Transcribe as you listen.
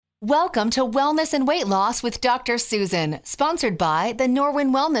Welcome to Wellness and Weight Loss with Dr. Susan, sponsored by the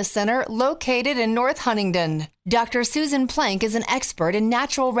Norwin Wellness Center located in North Huntingdon. Dr. Susan Plank is an expert in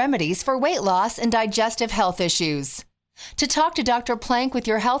natural remedies for weight loss and digestive health issues. To talk to Dr. Plank with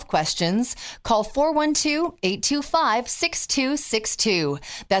your health questions, call 412-825-6262.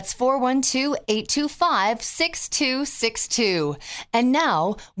 That's 412-825-6262. And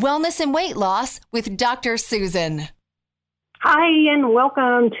now, Wellness and Weight Loss with Dr. Susan. Hi, and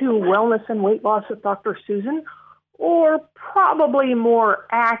welcome to Wellness and Weight Loss with Dr. Susan, or probably more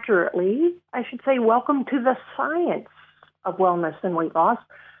accurately, I should say, welcome to the science of wellness and weight loss.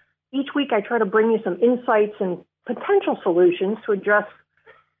 Each week I try to bring you some insights and potential solutions to address,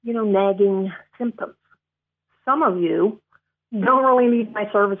 nagging symptoms. Some of you don't really need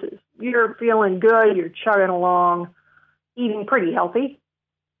my services. You're feeling good, you're chugging along, eating pretty healthy,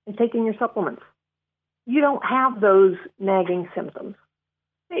 and taking your supplements. You don't have those nagging symptoms.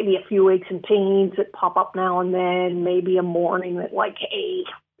 Maybe a few aches and pains that pop up now and then, maybe a morning that hey,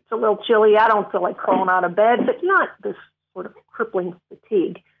 it's a little chilly, I don't feel like crawling out of bed, but not this sort of crippling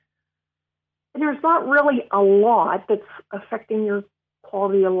fatigue. And there's not really a lot that's affecting your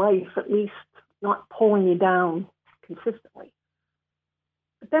quality of life, at least not pulling you down consistently.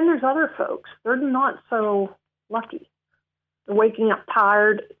 But then there's other folks. They're not so lucky. They're waking up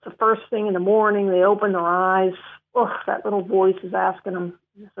tired. It's the first thing in the morning. They open their eyes. That little voice is asking them,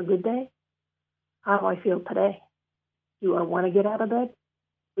 is this a good day? How do I feel today? Do I want to get out of bed?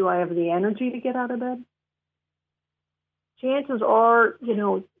 Do I have the energy to get out of bed? Chances are,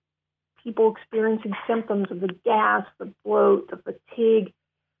 people experiencing symptoms of the gas, the bloat, the fatigue,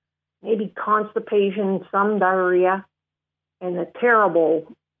 maybe constipation, some diarrhea, and the terrible,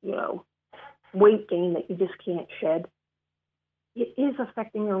 weight gain that you just can't shed. It is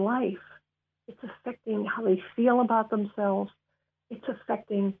affecting their life. It's affecting how they feel about themselves. It's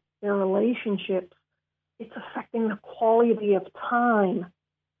affecting their relationships. It's affecting the quality of time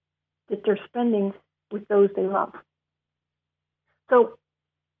that they're spending with those they love. So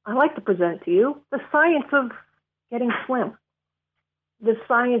I like to present to you the science of getting slim, the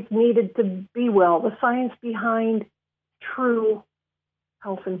science needed to be well, the science behind true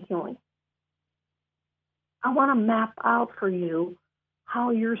health and healing. I want to map out for you how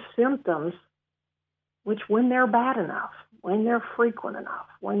your symptoms, which when they're bad enough, when they're frequent enough,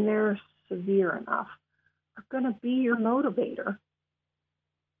 when they're severe enough, are going to be your motivator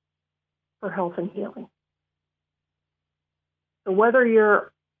for health and healing. So whether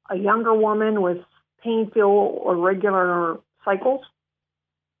you're a younger woman with pain-filled or regular cycles,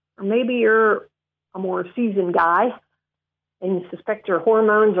 or maybe you're a more seasoned guy and you suspect your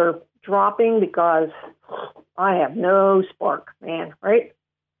hormones are dropping because I have no spark, man, right?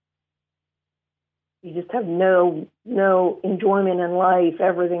 You just have no enjoyment in life.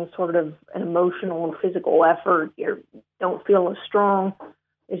 Everything's sort of an emotional and physical effort. You don't feel as strong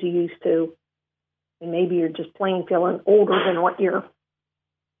as you used to. And maybe you're just plain feeling older than what your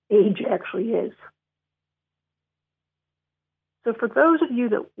age actually is. So for those of you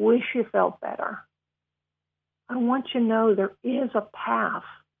that wish you felt better, I want you to know there is a path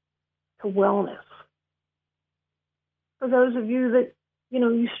to wellness. For those of you that,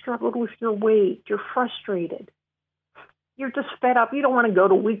 you struggled with your weight, you're frustrated, you're just fed up, you don't want to go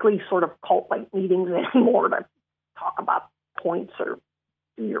to weekly sort of cult-like meetings anymore to talk about points or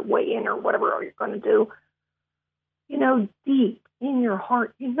do your weigh-in or whatever you're going to do. Deep in your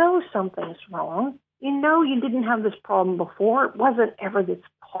heart, something's wrong. You didn't have this problem before. It wasn't ever this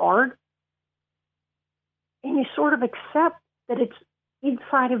hard. And you sort of accept that it's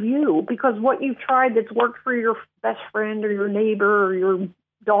inside of you, because what you've tried that's worked for your best friend or your neighbor or your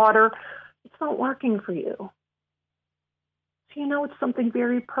daughter, it's not working for you. So it's something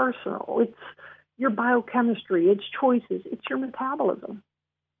very personal. It's your biochemistry, it's choices, it's your metabolism.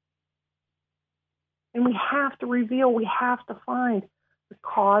 And we have to find the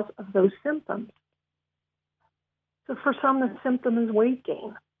cause of those symptoms. So for some, the symptom is weight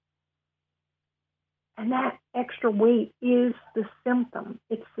gain. And that extra weight is the symptom.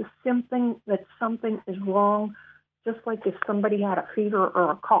 It's the symptom that something is wrong, just like if somebody had a fever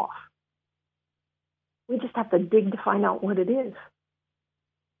or a cough. We just have to dig to find out what it is.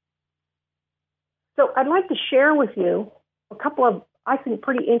 So I'd like to share with you a couple of, I think,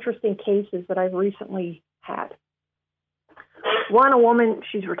 pretty interesting cases that I've recently had. One, a woman,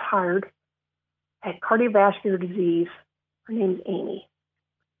 she's retired, had cardiovascular disease. Her name's Amy.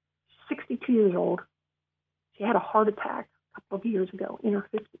 She's 62 years old. She had a heart attack a couple of years ago in her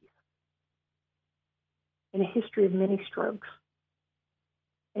 50s and a history of many strokes.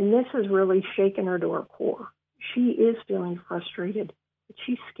 And this has really shaken her to her core. She is feeling frustrated But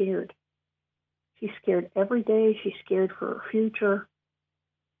she's scared. She's scared every day. She's scared for her future.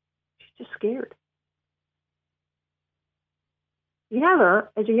 She's just scared. The other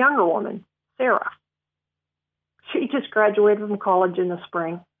is a younger woman, Sarah. She just graduated from college in the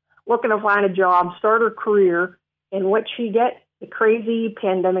spring, looking to find a job, start her career in what she get, the crazy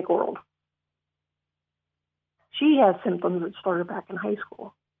pandemic world. She has symptoms that started back in high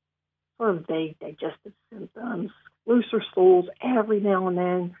school. Sort of vague digestive symptoms, looser stools every now and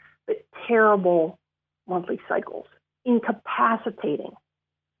then, but terrible monthly cycles, incapacitating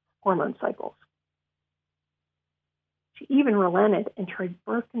hormone cycles. She even relented and tried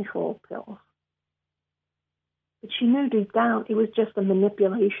birth control pills. But she knew deep down it was just a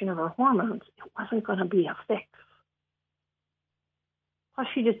manipulation of her hormones. It wasn't going to be a fix. Plus,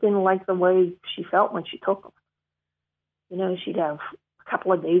 she just didn't like the way she felt when she took them. You know, she'd have a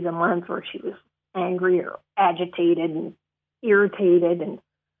couple of days a month where she was angry or agitated and irritated and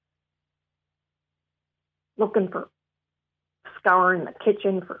looking for, scouring the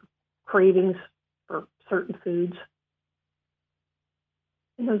kitchen for cravings for certain foods.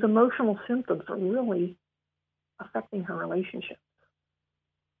 And those emotional symptoms are really affecting her relationships.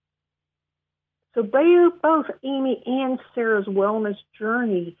 So both Amy and Sarah's wellness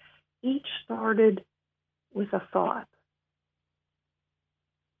journey each started with a thought.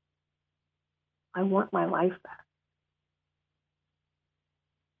 I want my life back.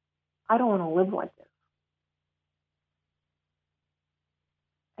 I don't want to live like this.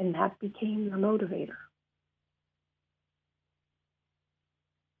 And that became the motivator.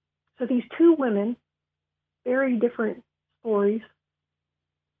 So these two women, very different stories,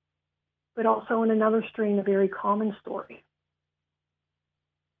 but also in another strain, a very common story.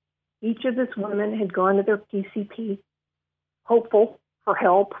 Each of these women had gone to their PCP, hopeful for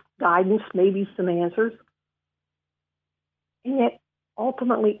help, guidance, maybe some answers. And yet,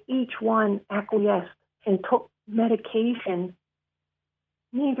 ultimately, each one acquiesced and took medication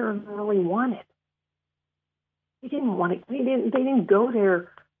neither of them really wanted. They didn't want it. They didn't go there to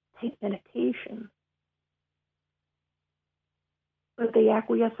take medication. But they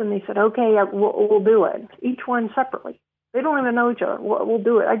acquiesced and they said, okay, we'll do it. Each one separately. They don't even know each other. We'll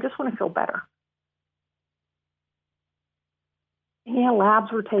do it. I just want to feel better. And yeah,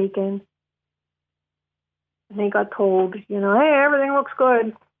 labs were taken. And they got told, hey, everything looks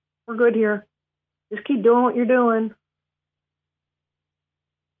good. We're good here. Just keep doing what you're doing.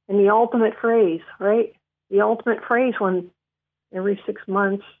 And the ultimate phrase, right? The ultimate phrase when every 6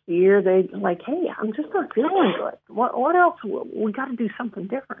 months, a year, they like, hey, I'm just not feeling good. What else? We got to do something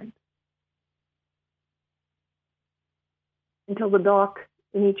different. Until the doc,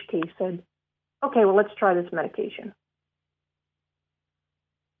 in each case, said, okay, well, let's try this medication.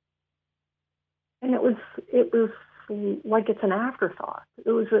 And it was like it's an afterthought.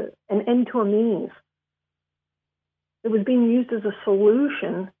 It was an end to a means. It was being used as a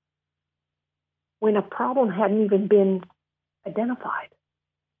solution when a problem hadn't even been identified.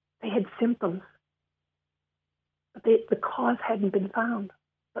 They had symptoms, but the cause hadn't been found.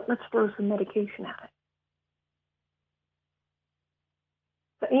 But let's throw some medication at it.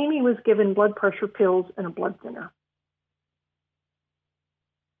 So Amy was given blood pressure pills and a blood thinner.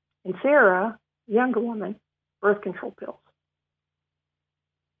 And Sarah, a younger woman, birth control pills.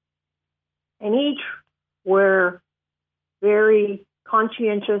 And each were very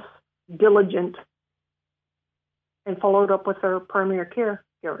conscientious, diligent, and followed up with their primary care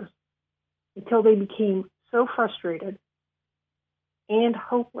givers until they became so frustrated and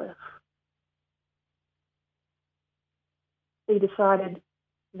hopeless. They decided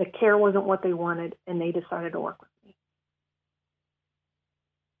the care wasn't what they wanted, and they decided to work with me.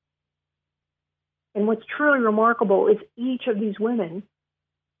 And what's truly remarkable is each of these women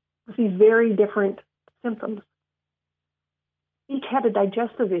with these very different symptoms, each had a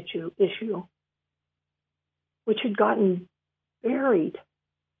digestive issue which had gotten buried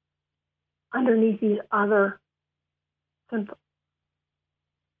underneath these other symptoms.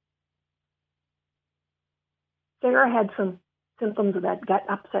 Sarah had some symptoms of that gut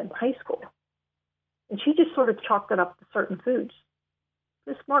upset in high school, and she just sort of chalked it up to certain foods.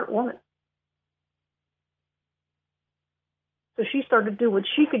 She's a smart woman. So she started to do what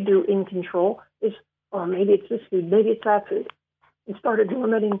she could do in control is, oh, maybe it's this food, maybe it's that food, and started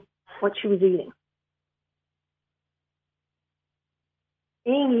limiting what she was eating.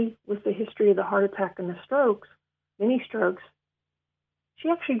 Amy, with the history of the heart attack and the strokes, many strokes, she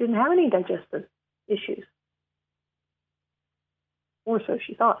actually didn't have any digestive issues. Or so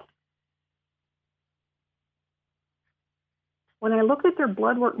she thought. When I looked at their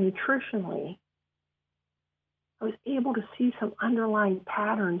blood work nutritionally, I was able to see some underlying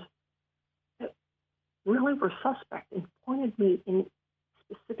patterns that really were suspect and pointed me in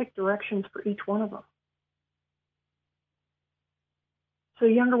specific directions for each one of them. So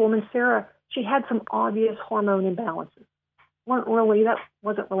a younger woman, Sarah, she had some obvious hormone imbalances. That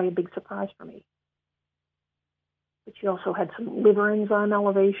wasn't really a big surprise for me. But she also had some liver enzyme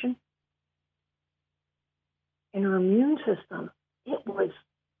elevation. And her immune system, it was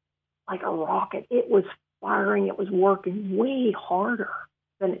like a rocket. It was firing. It was working way harder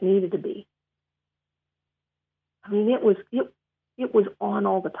than it needed to be. I mean, it was on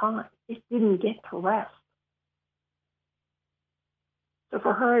all the time. It didn't get to rest. So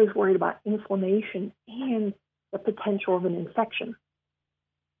for her, I was worried about inflammation and the potential of an infection,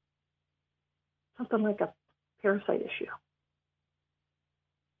 something like a parasite issue.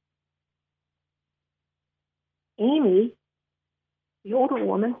 Amy, the older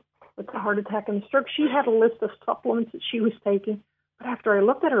woman with the heart attack and the stroke, she had a list of supplements that she was taking. But after I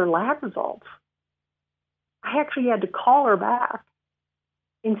looked at her lab results, I actually had to call her back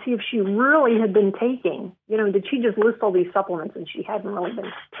and see if she really had been taking, did she just list all these supplements and she hadn't really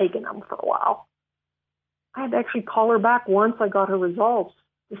been taking them for a while? I had to actually call her back once I got her results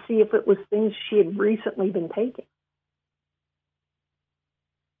to see if it was things she had recently been taking.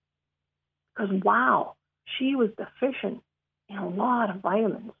 Because, wow, she was deficient in a lot of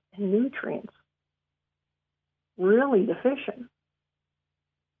vitamins and nutrients. Really deficient.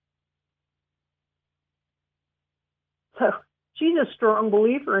 So she's a strong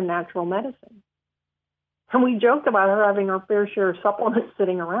believer in natural medicine. And we joked about her having her fair share of supplements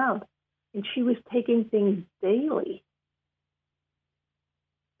sitting around. And she was taking things daily.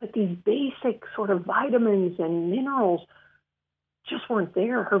 But these basic sort of vitamins and minerals just weren't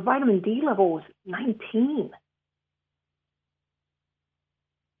there. Her vitamin D level was 19.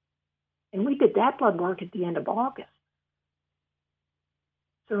 And we did that blood work at the end of August.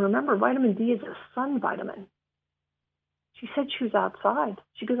 So remember, vitamin D is a sun vitamin. She said she was outside.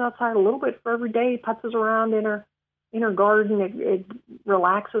 She goes outside a little bit for every day, putzes around in her garden. It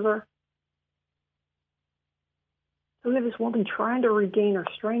relaxes her. So we have this woman trying to regain her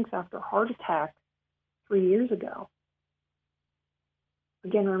strength after a heart attack 3 years ago.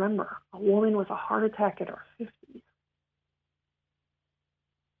 Again, remember, a woman with a heart attack in her 50s.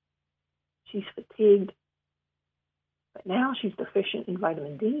 She's fatigued, but now she's deficient in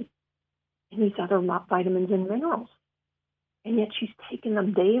vitamin D and these other vitamins and minerals. And yet she's taking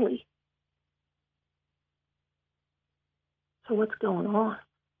them daily. So what's going on?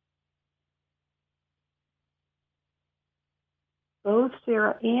 Both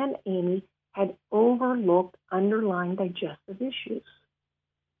Sarah and Amy had overlooked underlying digestive issues.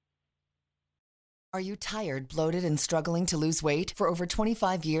 Are you tired, bloated, and struggling to lose weight? For over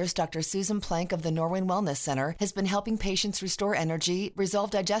 25 years, Dr. Susan Plank of the Norwin Wellness Center has been helping patients restore energy, resolve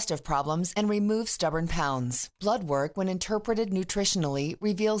digestive problems, and remove stubborn pounds. Blood work, when interpreted nutritionally,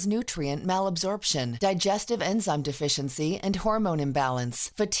 reveals nutrient malabsorption, digestive enzyme deficiency, and hormone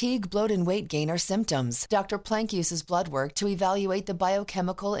imbalance. Fatigue, bloat, and weight gain are symptoms. Dr. Plank uses blood work to evaluate the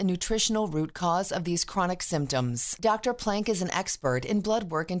biochemical and nutritional root cause of these chronic symptoms. Dr. Plank is an expert in blood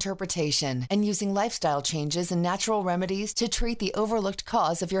work interpretation and using lifestyle changes and natural remedies to treat the overlooked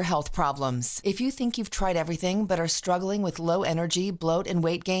cause of your health problems. If you think you've tried everything but are struggling with low energy, bloat, and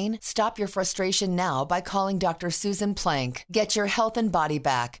weight gain, stop your frustration now by calling Dr. Susan Plank. Get your health and body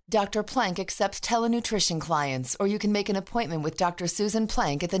back. Dr. Plank accepts telenutrition clients, or you can make an appointment with Dr. Susan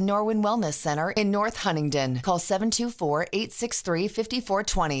Plank at the Norwin Wellness Center in North Huntingdon. Call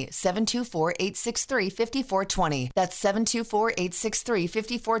 724-863-5420, 724-863-5420. That's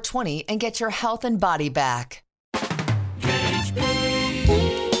 724-863-5420, and get your health and body back.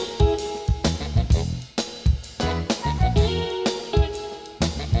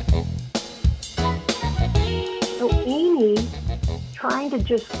 So Amy, trying to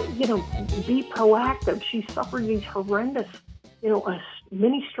just, be proactive, she suffered these horrendous,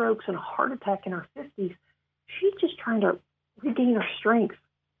 mini strokes and a heart attack in her 50s. She's just trying to regain her strength,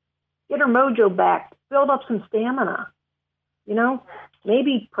 get her mojo back, build up some stamina,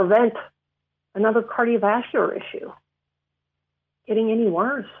 maybe prevent another cardiovascular issue getting any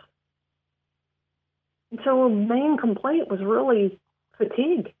worse. And so her main complaint was really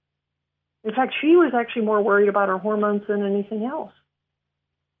fatigue. In fact, she was actually more worried about her hormones than anything else.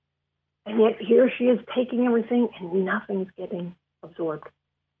 And yet here she is taking everything and nothing's getting absorbed.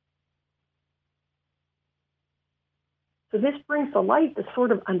 So this brings to light the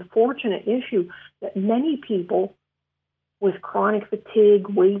sort of unfortunate issue that many people with chronic fatigue,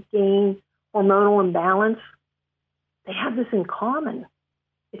 weight gain, hormonal imbalance, they have this in common.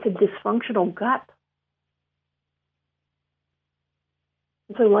 It's a dysfunctional gut.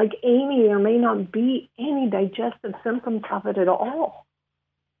 So like Amy, there may not be any digestive symptoms of it at all.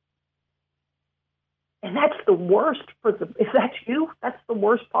 And that's the worst if that's you, that's the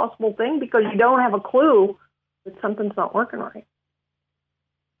worst possible thing because you don't have a clue that something's not working right.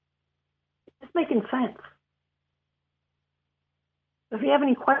 It's making sense. So if you have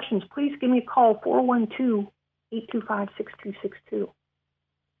any questions, please give me a call, 412-825-6262.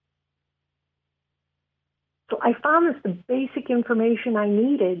 So I found this the basic information I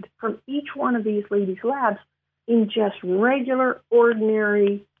needed from each one of these ladies' labs in just regular,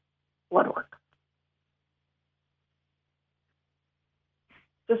 ordinary blood work.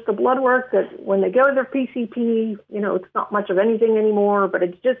 Just the blood work that when they go to their PCP, it's not much of anything anymore, but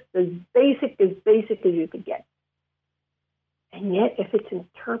it's just as basic as you could get. And yet, if it's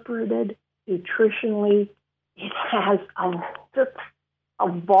interpreted nutritionally, it has just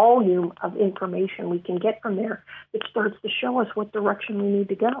a volume of information we can get from there that starts to show us what direction we need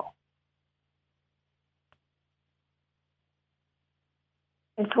to go.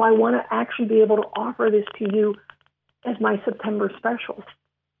 And so I want to actually be able to offer this to you as my September special,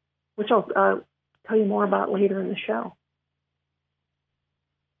 which I'll tell you more about later in the show.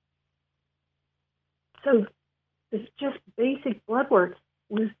 So this just basic blood work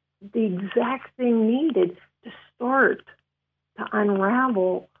was the exact thing needed to start to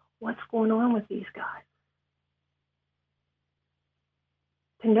unravel what's going on with these guys.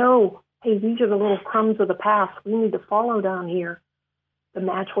 To know, hey, these are the little crumbs of the past we need to follow down here to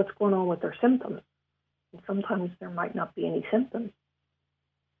match what's going on with their symptoms. And sometimes there might not be any symptoms.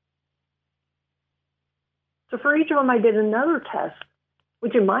 So for each of them, I did another test,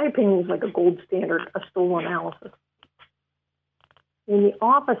 which in my opinion is like a gold standard, a stool analysis. In the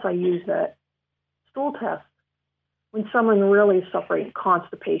office, I use that stool test when someone really is suffering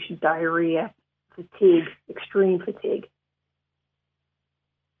constipation, diarrhea, fatigue, extreme fatigue.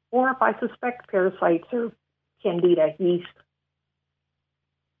 Or if I suspect parasites or candida yeast.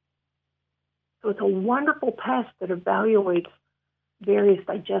 So it's a wonderful test that evaluates various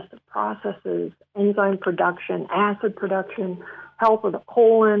digestive processes, enzyme production, acid production, health of the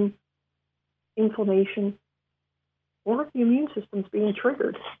colon, inflammation, or if the immune system's being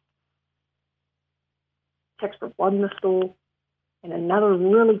triggered. Checks for blood in the stool. And another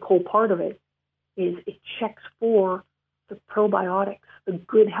really cool part of it is it checks for the probiotics, the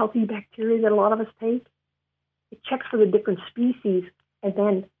good, healthy bacteria that a lot of us take. It checks for the different species and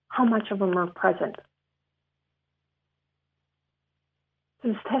then how much of them are present. So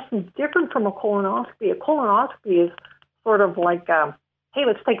this test is different from a colonoscopy. A colonoscopy is sort of like, hey,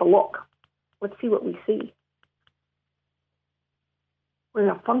 let's take a look. Let's see what we see. We're in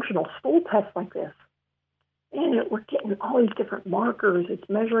a functional stool test like this, and we're getting all these different markers. It's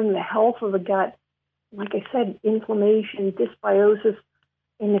measuring the health of the gut. Like I said, inflammation, dysbiosis,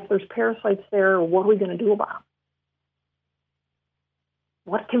 and if there's parasites there, what are we going to do about them?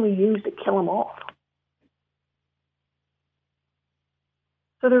 What can we use to kill them off?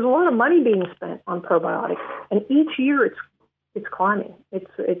 So there's a lot of money being spent on probiotics, and each year it's climbing.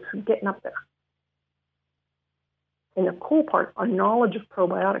 It's getting up there. And the cool part, our knowledge of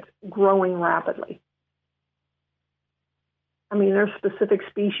probiotics growing rapidly. I mean, there's specific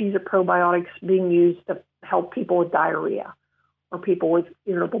species of probiotics being used to help people with diarrhea, or people with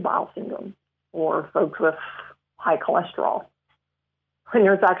irritable bowel syndrome, or folks with high cholesterol. And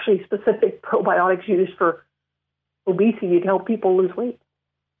there's actually specific probiotics used for obesity to help people lose weight.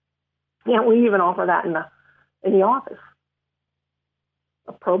 Yeah, we even offer that in the office.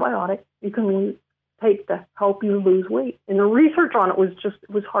 A probiotic you can take to help you lose weight. And the research on it was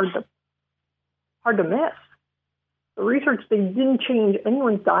hard to miss. The research, they didn't change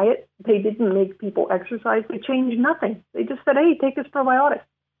anyone's diet. They didn't make people exercise. They changed nothing. They just said, hey, take this probiotic.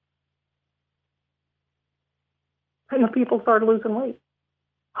 And the people started losing weight.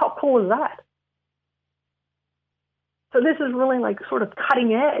 How cool is that? So this is really like sort of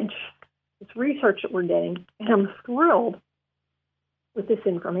cutting edge. It's research that we're getting, and I'm thrilled with this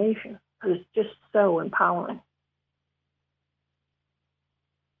information because it's just so empowering.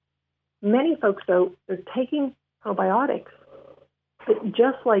 Many folks, though, they're taking probiotics, but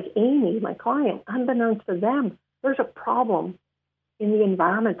just like Amy, my client, unbeknownst to them, there's a problem in the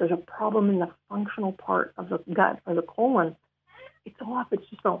environment. There's a problem in the functional part of the gut or the colon. It's off. It's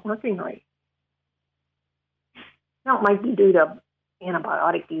just not working right. Now, it might be due to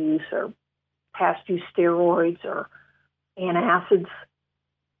antibiotic use or past use steroids or antacids.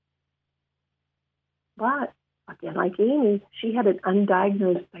 But, again, like Amy, she had an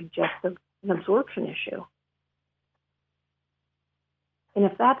undiagnosed digestive and absorption issue. And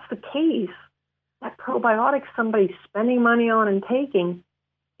if that's the case, that probiotic somebody's spending money on and taking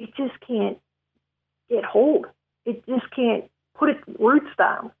it just can't get hold. It just can't put its roots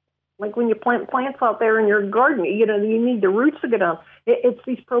down. Like when you plant plants out there in your garden, you need the roots to get down. It's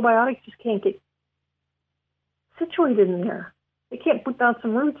these probiotics just can't get situated in there. They can't put down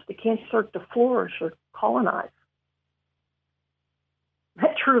some roots. They can't start to flourish or colonize.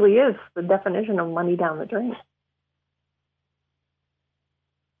 That truly is the definition of money down the drain.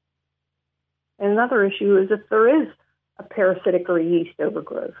 And another issue is if there is a parasitic or a yeast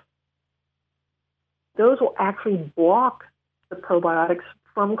overgrowth, those will actually block the probiotics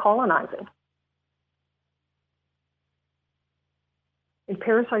from colonizing. And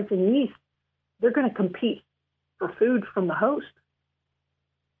parasites and yeast, they're going to compete for food from the host.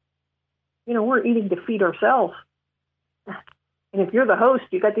 We're eating to feed ourselves. And if you're the host,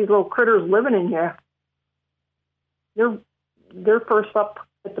 you got these little critters living in you. They're first up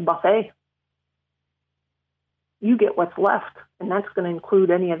at the buffet. You get what's left, and that's going to include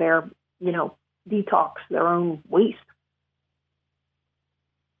any of their, detox, their own waste.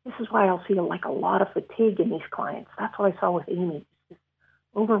 This is why I'll see a lot of fatigue in these clients. That's what I saw with Amy, this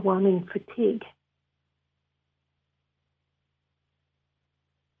overwhelming fatigue.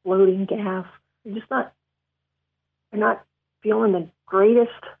 Bloating, gas. They're not feeling the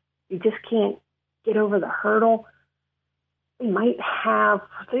greatest. You just can't get over the hurdle. They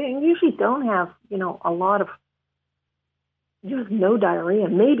usually don't have, a lot of, just no diarrhea,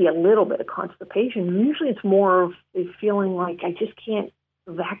 maybe a little bit of constipation. Usually it's more of a feeling like I just can't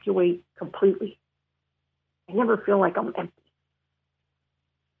evacuate completely. I never feel like I'm empty.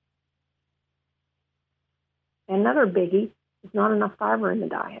 Another biggie is not enough fiber in the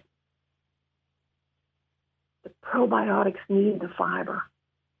diet. The probiotics need the fiber.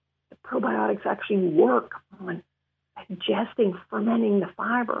 The probiotics actually work on digesting, fermenting the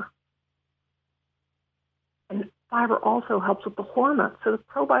fiber. And fiber also helps with the hormones. So the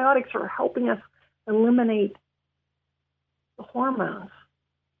probiotics are helping us eliminate the hormones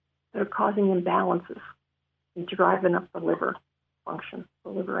that are causing imbalances and driving up the liver function, the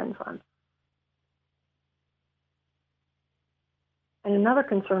liver enzymes. And another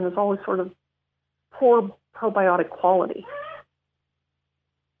concern is always sort of poor probiotic quality.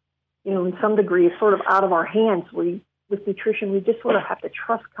 In some degree, it's sort of out of our hands. With nutrition, we just sort of have to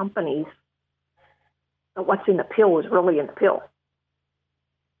trust companies that what's in the pill is really in the pill.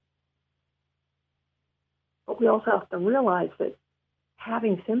 But we also have to realize that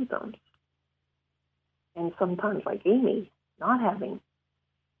having symptoms, and sometimes like Amy, not having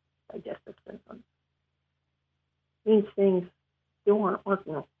digestive symptoms, means things still aren't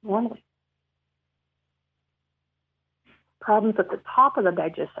working normally. Problems at the top of the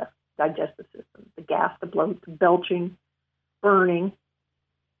digestive system, the gas, the bloat, the belching, burning,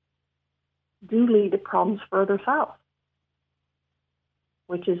 do lead to problems further south,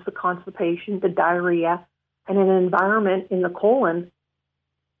 which is the constipation, the diarrhea, and an environment in the colon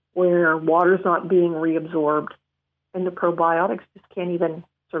where water's not being reabsorbed and the probiotics just can't even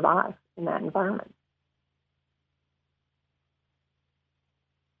survive in that environment.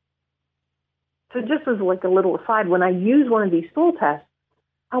 So just as like a little aside, when I use one of these stool tests,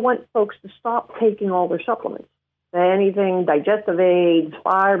 I want folks to stop taking all their supplements. Anything, digestive aids,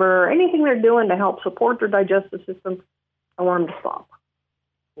 fiber, anything they're doing to help support their digestive system, I want them to stop.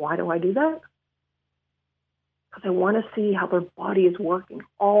 Why do I do that? Because I want to see how their body is working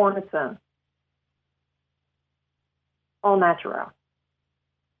all on its own. All natural.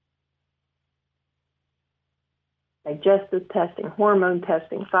 Digestive testing, hormone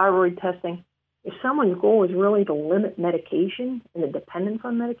testing, thyroid testing. If someone's goal is really to limit medication and the dependence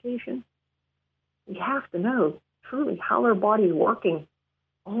on medication, we have to know truly how their body is working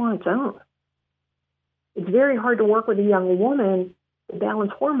all on its own. It's very hard to work with a young woman to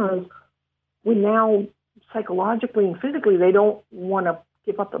balance hormones when now psychologically and physically they don't want to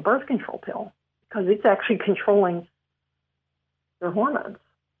give up the birth control pill because it's actually controlling their hormones.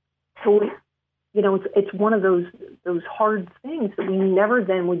 So, it's one of those hard things that we never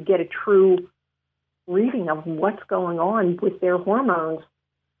then would get a true reading of what's going on with their hormones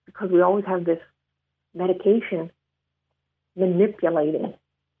because we always have this medication manipulating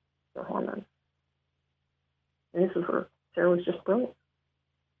their hormones. And this is where Sarah was just brilliant.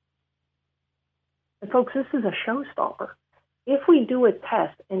 And folks, this is a showstopper. If we do a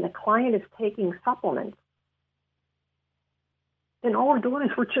test and the client is taking supplements, then all we're doing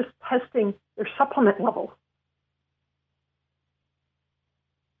is we're just testing their supplement levels.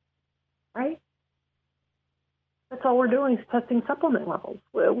 Right? That's all we're doing is testing supplement levels.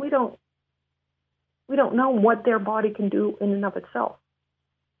 We don't know what their body can do in and of itself.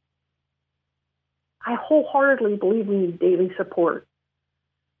 I wholeheartedly believe we need daily support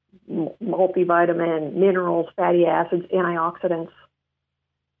multivitamin, minerals, fatty acids, antioxidants.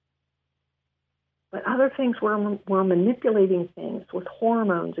 But other things, we're manipulating things with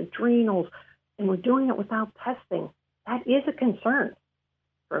hormones, adrenals, and we're doing it without testing. That is a concern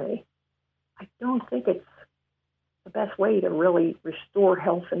for me. I don't think it's the best way to really restore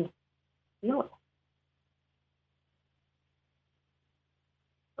health and healing.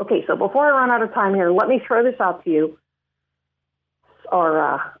 Okay, so before I run out of time here, let me throw this out to you.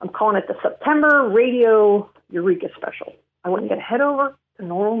 I'm calling it the September Radio Eureka Special. I want you to head over to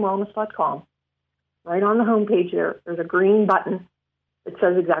norwinwellness.com. Right on the homepage there's a green button that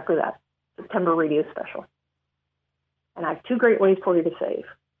says exactly that, September Radio Special. And I have two great ways for you to save.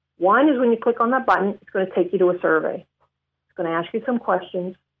 One is when you click on that button, it's going to take you to a survey. It's going to ask you some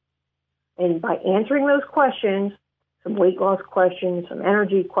questions. And by answering those questions, some weight loss questions, some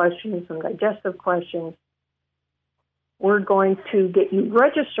energy questions, some digestive questions, we're going to get you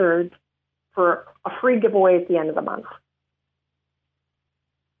registered for a free giveaway at the end of the month.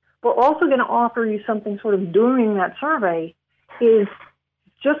 We're also going to offer you something sort of during that survey, is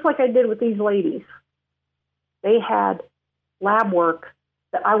just like I did with these ladies. They had lab work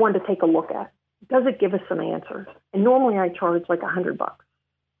that I wanted to take a look at. Does it give us some answers? And normally I charge like $100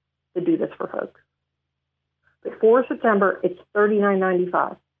 to do this for folks. But for September, it's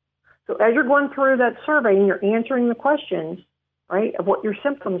 $39.95. So as you're going through that survey and you're answering the questions, right, of what your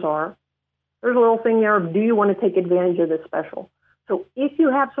symptoms are, there's a little thing there of, do you want to take advantage of this special? So if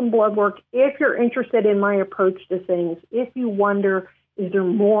you have some blood work, if you're interested in my approach to things, if you wonder, is there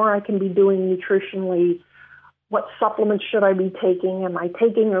more I can be doing nutritionally? What supplements should I be taking? Am I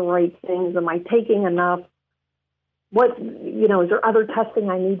taking the right things? Am I taking enough? Is there other testing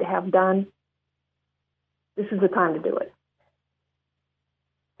I need to have done? This is the time to do it.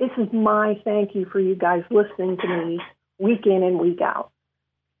 This is my thank you for you guys listening to me week in and week out.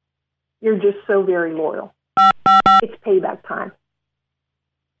 You're just so very loyal. It's payback time.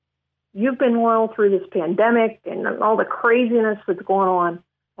 You've been loyal through this pandemic and all the craziness that's going on,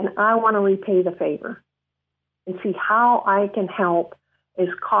 and I want to repay the favor and see how I can help as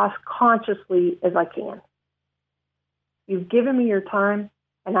cost consciously as I can. You've given me your time,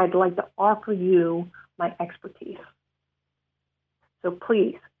 and I'd like to offer you my expertise. So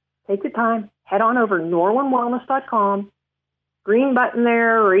please, take the time, head on over to norwinwellness.com, green button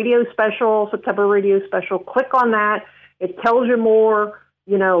there, radio special, September radio special, click on that. It tells you more,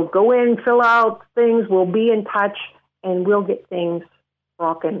 go in, fill out things, we'll be in touch, and we'll get things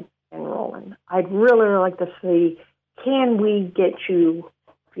rocking and rolling. I'd really like to see, can we get you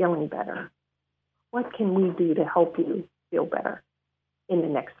feeling better? What can we do to help you feel better in the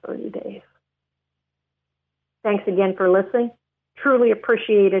next 30 days? Thanks again for listening. Truly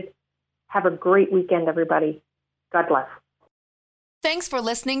appreciate it. Have a great weekend, everybody. God bless. Thanks for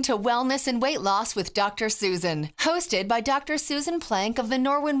listening to Wellness and Weight Loss with Dr. Susan, hosted by Dr. Susan Plank of the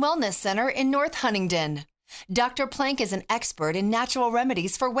Norwin Wellness Center in North Huntingdon. Dr. Plank is an expert in natural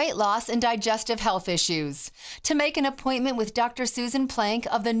remedies for weight loss and digestive health issues. To make an appointment with Dr. Susan Plank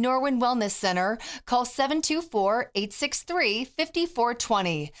of the Norwin Wellness Center, call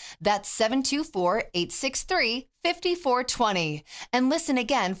 724-863-5420. That's 724-863-5420. And listen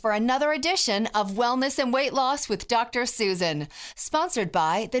again for another edition of Wellness and Weight Loss with Dr. Susan, sponsored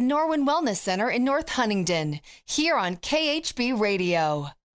by the Norwin Wellness Center in North Huntingdon, here on KHB Radio.